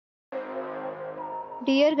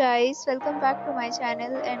Dear guys, welcome back to my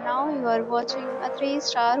channel and now you are watching a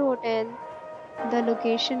 3-star hotel. The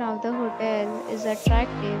location of the hotel is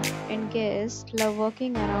attractive and guests love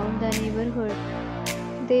walking around the neighborhood.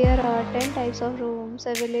 There are 10 types of rooms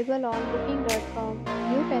available on booking.com.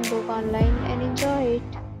 You can book online and enjoy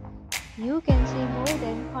it. You can see more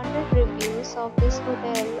than 100 reviews of this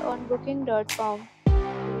hotel on booking.com.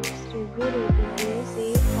 Its review rating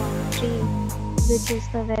is 8.3, which is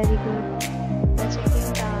the very good. The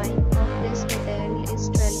check-in time of this hotel is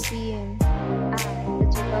 12 p.m. and the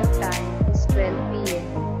check-out time is 12 p.m.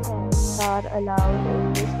 Pets are allowed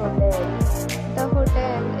in this hotel. The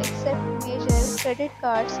hotel accepts major credit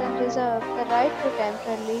cards and reserves the right to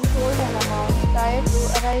temporarily hold an amount prior to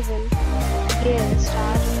arrival. Guests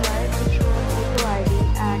are required to show a photo ID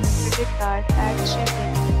and a credit card at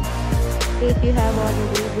check-in. If you have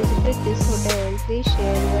already visited this hotel, please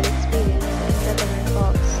share your experience in the comment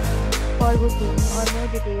box. For booking or more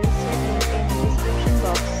details, check link in the description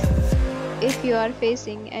box. If you are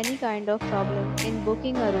facing any kind of problem in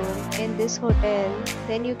booking a room in this hotel,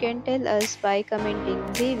 then you can tell us by commenting.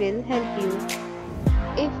 We will help you.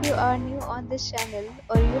 If you are new on this channel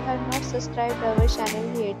or you have not subscribed our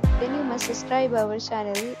channel yet, then you must subscribe our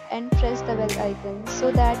channel and press the bell icon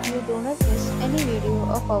so that you do not miss any video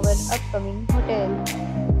of our upcoming hotel.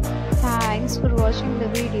 Thanks for watching the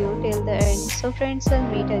video till the end. So friends, will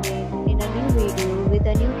meet again in a new video with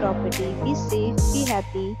a new property. Be safe, be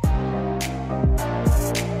happy.